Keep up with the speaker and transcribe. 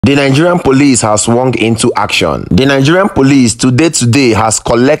The Nigerian police has swung into action. The Nigerian police today has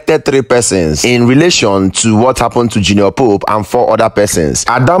collected 3 persons in relation to what happened to Junior Pope and 4 other persons.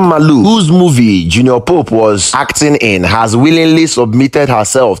 Adam Malu, whose movie Junior Pope was acting in, has willingly submitted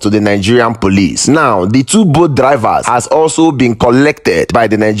herself to the Nigerian police. Now, the 2 boat drivers has also been collected by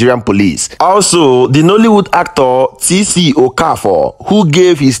the Nigerian police. Also, the Nollywood actor TC Okafor, who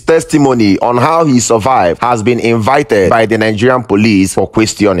gave his testimony on how he survived, has been invited by the Nigerian police for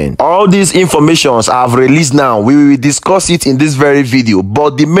questioning. All these informations I've released now, we will discuss it in this very video,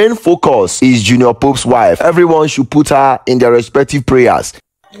 but the main focus is Junior Pope's wife. Everyone should put her in their respective prayers.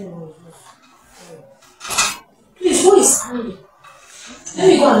 Please, who is hungry? Let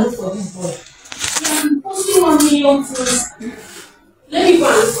me go and look for this boy. I'm posting 1 million things. Let me go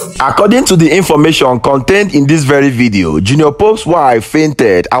and look for this. According to the information contained in this very video, Junior Pope's wife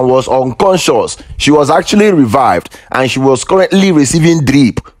fainted and was unconscious. She was actually revived and she was currently receiving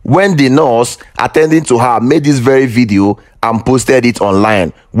drip when the nurse attending to her made this very video and posted it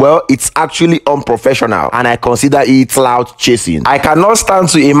online. Well, it's actually unprofessional and I consider it clout chasing. I cannot stand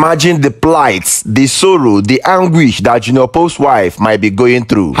to imagine the plight, the sorrow, the anguish that Junior Pope's wife might be going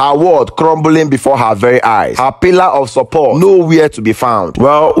through. Her world crumbling before her very eyes. Her pillar of support nowhere to be found.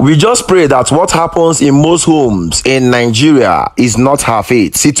 Well, we just pray that what happens in most homes in Nigeria is not her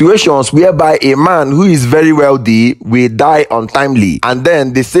fate. Situations whereby a man who is very wealthy will die untimely and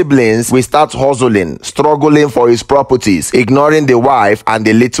then the siblings will start hustling, struggling for his properties, ignoring the wife and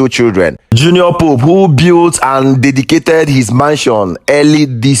the little children. Junior Pope, who built and dedicated his mansion early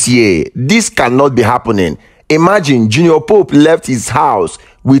this year, this cannot be happening. Imagine Junior Pope left his house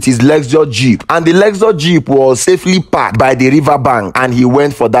with his Lexus Jeep and the Lexus Jeep was safely parked by the riverbank and he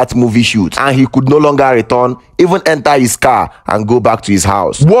went for that movie shoot and he could no longer return, even enter his car and go back to his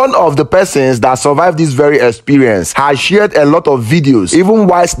house. One of the persons that survived this very experience has shared a lot of videos even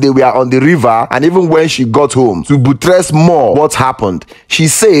whilst they were on the river and even when she got home to buttress more what happened. She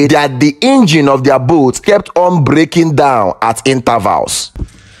said that the engine of their boat kept on breaking down at intervals.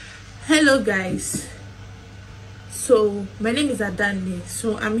 Hello guys. So my name is Adani.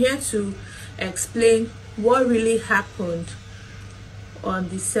 So I'm here to explain what really happened on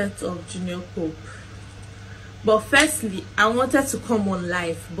the set of Junior Pope. But firstly, I wanted to come on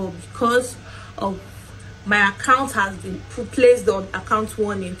live, but because of my account has been placed on account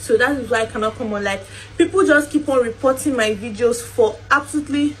warning, so that is why I cannot come on live. People just keep on reporting my videos for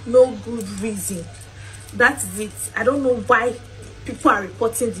absolutely no good reason. That's it. I don't know why people are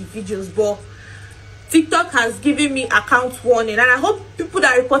reporting the videos, but TikTok has given me account warning, and I hope people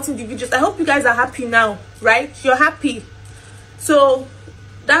that are reporting the videos, I hope you guys are happy now, right? You're happy. So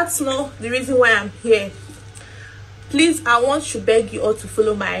that's not the reason why I'm here. Please, I want to beg you all to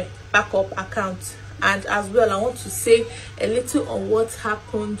follow my backup account, and as well I want to say a little on what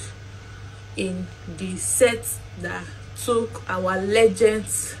happened in the set that took our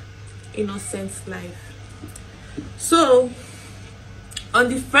legend's innocent life. So on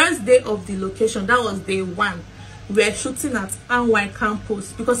the first day of the location, that was day 1, we were shooting at NY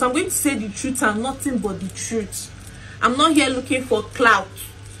campus, because I'm going to say the truth and nothing but the truth. I'm not here looking for clout.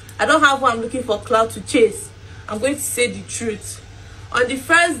 I don't have what I'm looking for clout to chase. I'm going to say the truth. On the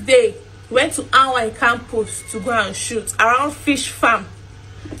first day, we went to NY campus to go and shoot around Fish Farm.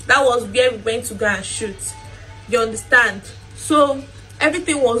 That was where we went to go and shoot. You understand? So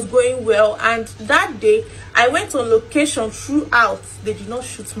everything was going well, and that day I went on location throughout. They did not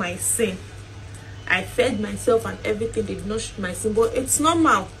shoot my scene. I fed myself and everything. They did not shoot my scene, but it's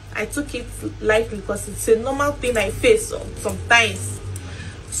normal. I took it lightly because it's a normal thing I face sometimes.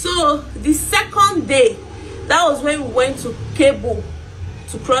 So the second day, that was when we went to Cable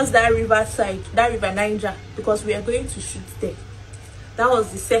to cross that river side, that river Niger, because we are going to shoot there. That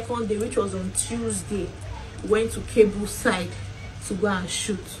was the second day, which was on Tuesday. We went to Cable side to go and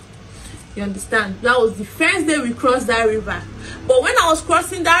shoot. You understand? That was the first day we crossed that river. But when I was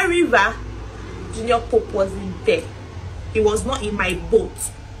crossing that river, Junior Pope wasn't there. He was not in my boat.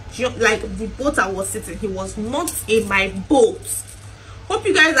 Like the boat I was sitting, he was not in my boat. Hope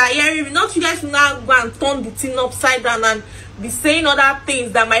you guys are hearing me. Not you guys will now go and turn the thing upside down and be saying other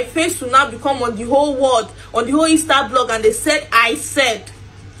things that my face will now become on the whole world, on the whole Insta blog, and they said I said.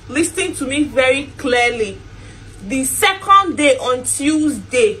 Listen to me very clearly. The second day on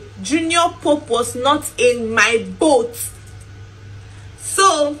Tuesday, Junior Pope was not in my boat.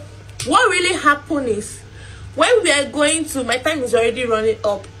 So what really happened is, when we are going to, my time is already running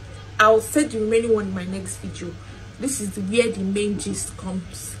up. I'll say the remaining one in my next video. This is where the main gist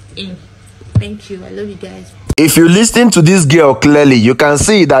comes in. Thank you. I love you guys. If you listen to this girl clearly, you can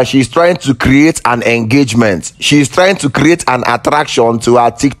see that she's trying to create an engagement. She's trying to create an attraction to her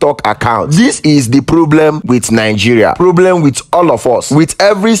TikTok account. This is the problem with Nigeria. Problem with all of us. With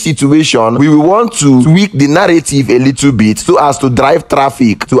every situation, we will want to tweak the narrative a little bit so as to drive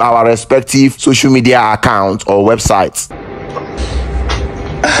traffic to our respective social media accounts or websites.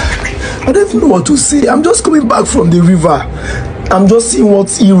 I don't even know what to say. I'm just coming back from the river. I'm just seeing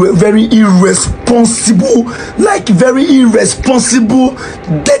what's very irresponsible,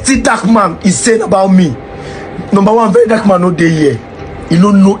 dirty dark man is saying about me. Number one, very dark man no day here. You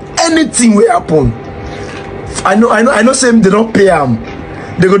don't know anything will happen. I know saying they don't pay him.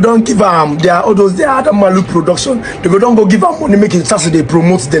 They go don't give him. They are all those they are Malu production. They go don't go give him money, make it so they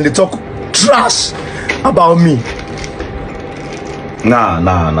promote, then they talk trash about me.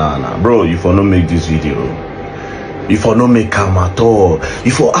 Nah, bro, you for no make this video. You for no make calm at all.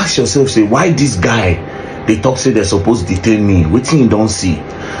 You for ask yourself, say, why this guy, they talk say they're supposed to detain me? What thing you don't see?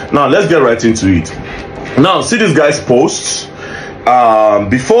 Now, let's get right into it. Now, see this guy's posts.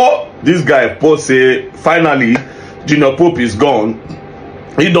 Before this guy post say, finally, Junior Pope is gone,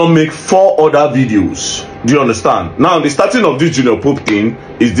 he don't make 4 other videos. Do you understand? Now, the starting of this Junior Pope thing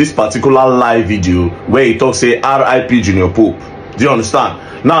is this particular live video where he talks, say, RIP Junior Pope. Do you understand?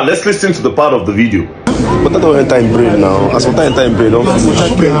 Now, let's listen to the part of the video. But that don't enter in brain now. As for that enter in brain, don't finish.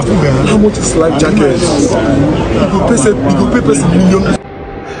 How much is life jacket? You go pay million.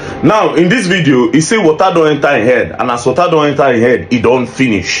 Now, in this video, he say water don't enter in head, and as water don't enter in head, it don't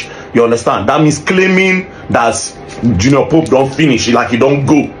finish. You understand? That means claiming that Junior Pope don't finish, like he don't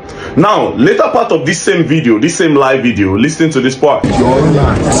go. Now, later part of this same video, this same live video, listen to this part. No,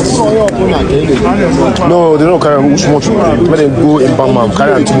 they don't carry on much. When they go in Bamam,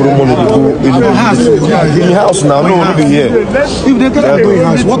 carry on tomorrow morning, they go in the house now. No, be here. If they carry on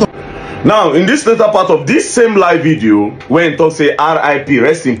house, what? Now, in this later part of this same live video, when talk say RIP,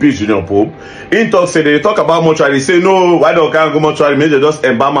 rest in peace, Junior Pope, in talk say they talk about mortuary, they say no, why don't carry on go mortuary? Maybe they just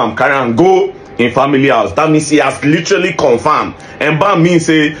embalm am, carry on go in family house. That means he has literally confirmed. Embalm means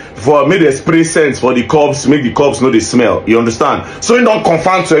say for make the spray scents for the corpse, make the corpse know the smell. You understand? So he don't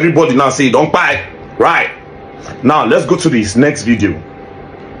confirm to everybody now, say don't buy. Right. Now let's go to this next video.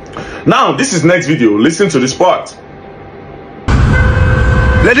 Now this is next video. Listen to this part.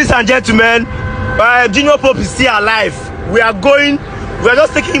 Ladies and gentlemen, Junior Pope is still alive. We are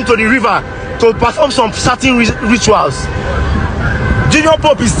just taking him to the river to perform some certain rituals. Junior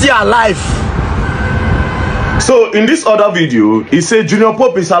Pope is still alive. So in this other video, he said Junior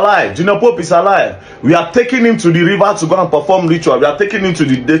Pope is alive. Junior Pope is alive. We are taking him to the river to go and perform ritual. We are taking him to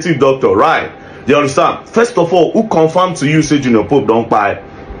the native doctor, right? Do you understand? First of all, who confirmed to you say Junior Pope don't buy?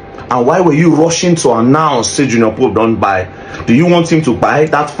 And why were you rushing to announce say Junior Pope don't buy? Do you want him to buy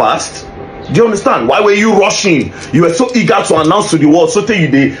that fast? Do you understand? Why were you rushing? You were so eager to announce to the world. So you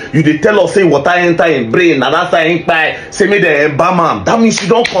they tell us say water enter in brain and that's ain't buy. Say me the embalm. That means you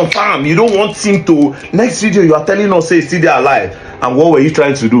don't confirm. You don't want him to. Next video you are telling us say he's still there alive. And what were you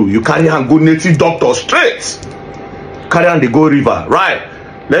trying to do? You carry and go native doctor straight. Carry and they go river. Right.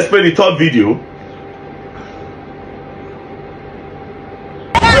 Let's play the third video.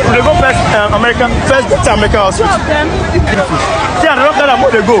 They go first American hospital.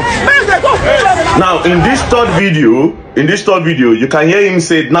 Now in this third video, you can hear him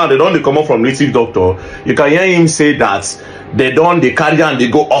say now they don't come up from native doctor. You can hear him say that they carry and they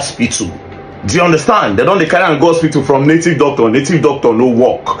go hospital. Do you understand? They carry and go hospital from native doctor. Native doctor no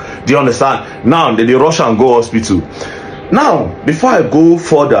work. Do you understand? Now they rush and go hospital. Now before I go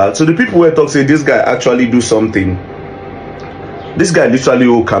further, so the people who talk say this guy actually do something. This guy literally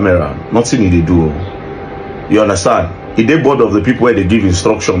hold camera, nothing he do. You understand? He did board of the people where they give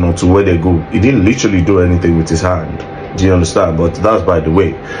instruction on to where they go. He didn't literally do anything with his hand. Do you understand? But that's by the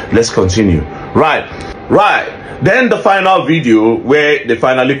way. Let's continue. Right. Then the final video where they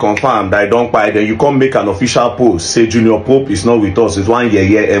finally confirm that I don't buy. Then you come make an official post. Say Junior Pope is not with us. It's 1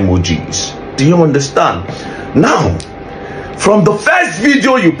 year emojis. Do you understand? Now, from the first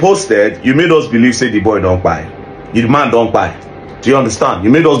video you posted, you made us believe say the boy don't buy. The man don't buy. Do you understand?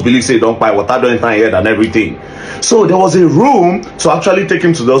 You made us believe say don't buy water don't enter head and everything. So there was a room to actually take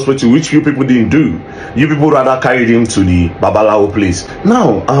him to the hospital, which you people didn't do. You people rather carried him to the Babalawo place.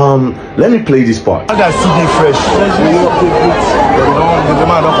 Now, let me play this part. I got CD fresh. The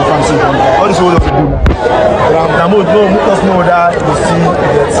man don't confirm CD. All this will do. No, because no that you see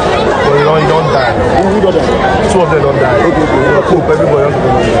that you don't die. Who don't die? 2 of them don't die. Okay. Pope, everybody else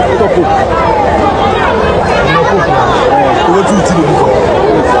don't die. Pope.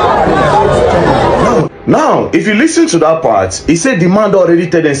 Now, if you listen to that part, he said the man already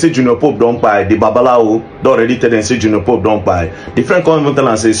tell them say Junior Pope don't buy. The Babalawo already tell them say Junior Pope don't buy. The friend come even tell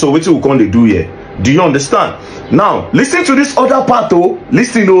and say, so what you can they do here? Do you understand? Now, listen to this other part though.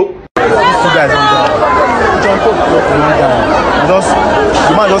 Listen though. The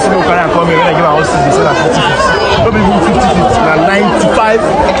man just no carry and come here when I give my house season, so 50-50. Don't be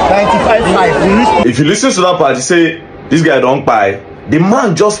 50-50. 95-5. If you listen to that part, you say this guy don't buy. The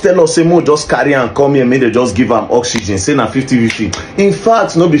man just tell us say more just carry and come here, make they just give him oxygen, say na 50-50. In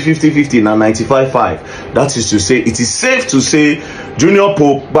fact, not be 50-50, na 95-5. That is to say, it is safe to say Junior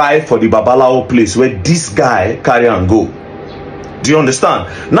Pope buy for the Babalawo place where this guy carry and go. Do you understand?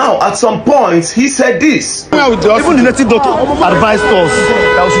 Now, at some point, he said this. Even the native doctor advised us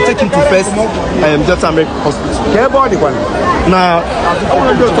that we should take him to first Delta American hospital. Now,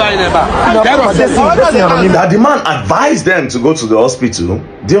 that the man advised them to go to the hospital.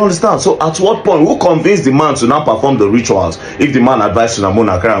 Do you understand? So, at what point, who convinced the man to now perform the rituals? If the man advised to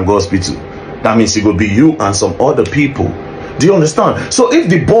Namona carry and go hospital, that means it will be you and some other people. Do you understand? So, if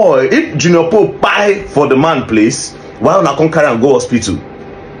the boy, if Junior Pope buy for the man place, why not come carry and go hospital? Do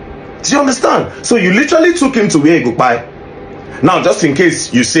you understand? So you literally took him to where he go buy. Now, just in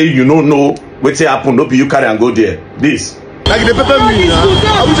case you say you don't know what happened, don't be you carry and go there. This. Like they pepper me now.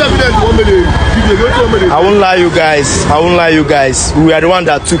 I won't lie you guys. We are the one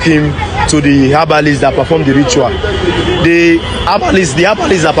that took him to the herbalist that performed the ritual. The herbalist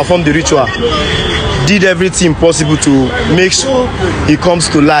that performed the ritual did everything possible to make sure he comes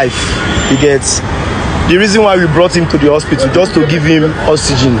to life. He gets. The reason why we brought him to the hospital, just to give him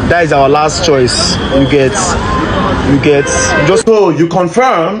oxygen. That is our last choice. You get. Just so you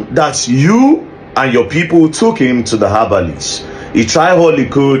confirm that you and your people took him to the herbalist. He tried all he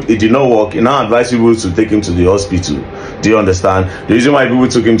could, it did not work. He now advised people to take him to the hospital. Do you understand? The reason why people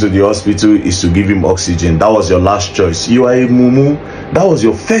took him to the hospital is to give him oxygen. That was your last choice. You are a mumu. That was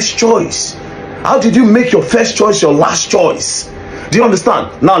your first choice. How did you make your first choice your last choice? Do you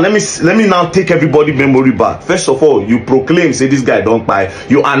understand? Now let me now take everybody memory back. First of all, you proclaim say this guy don't buy.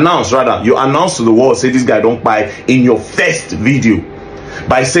 You announce to the world say this guy don't buy in your first video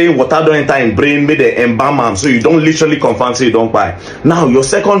by saying water don't enter in brain, made the embalm him, so you don't literally confirm say you don't buy. Now your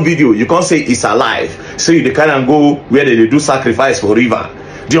second video, you can't say it's alive, so you kind of go where they do sacrifice for river.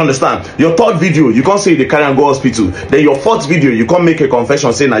 Do you understand? Your third video, you can't say they carry and go hospital. Then your fourth video, you can't make a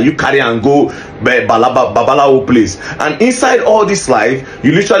confession saying that you carry and go Babalawo place. And inside all this life,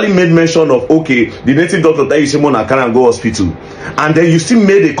 you literally made mention of, okay, the native doctor that you say Mona carry and go hospital. And then you still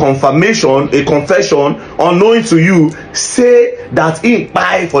made a confession unknowing to you, say that he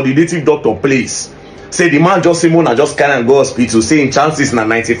buy for the native doctor place. Say the man just say Mona just carry and go hospital, saying chances na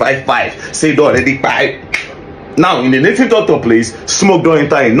 95-5. Say don't already buy. Now, in the native doctor place, smoke don't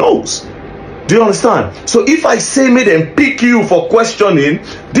enter in nose. Do you understand? So if I say make them pick you for questioning,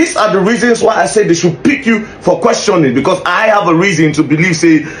 these are the reasons why I say they should pick you for questioning. Because I have a reason to believe,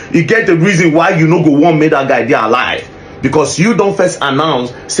 say, you get the reason why you no go want make that guy there alive. Because you don't first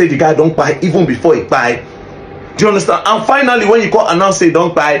announce, say the guy don't buy even before he buy. Do you understand? And finally, when you call announce say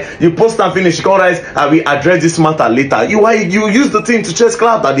don't buy, you post and finish, you call rise, and we address this matter later. You use the thing to chase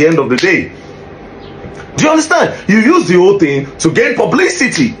clout at the end of the day. Do you understand? You use the whole thing to gain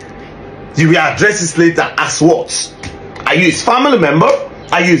publicity. You will address this later as what? Are you his family member?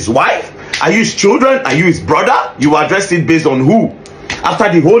 Are you his wife? Are you his children? Are you his brother? You address it based on who? After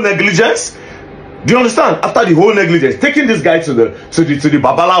the whole negligence? Do you understand? After the whole negligence, taking this guy to the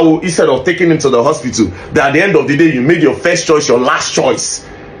Babalawo instead of taking him to the hospital, that at the end of the day you made your first choice your last choice.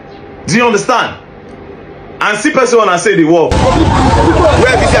 Do you understand? And see person when I say the word.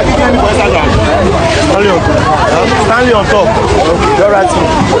 Where is your Stanley on top. Okay, all right.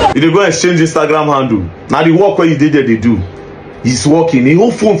 You go exchange Instagram handle. Now the work where you did there, they do. He's working. The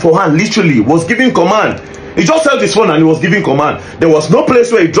whole phone for hand literally was giving command. He just held his phone and he was giving command. There was no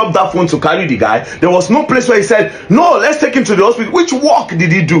place where he dropped that phone to carry the guy. There was no place where he said, no, let's take him to the hospital. Which work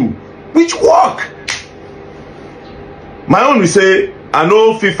did he do? Which work? My own will say, I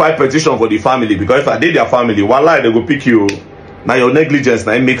know fit fight petition for the family, because if I did their family, wallahi they go pick you. Now your negligence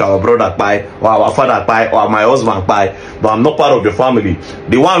now make our brother buy, or our father buy, or my husband buy, but I'm not part of the family.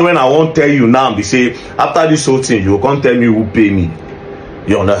 The one when I won't tell you now, they say after this whole thing, you can't tell me who pay me.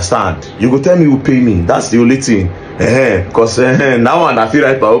 You understand? You go tell me who pay me. That's the only thing. Because now one I feel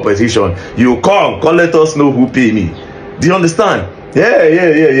right by petition. You come let us know who pay me. Do you understand? Yeah.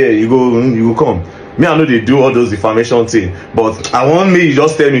 You go come. Me, I know they do all those defamation thing, but I want me, you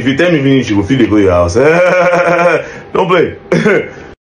just tell me. If you tell me finish, you will feel they go your house. Don't play.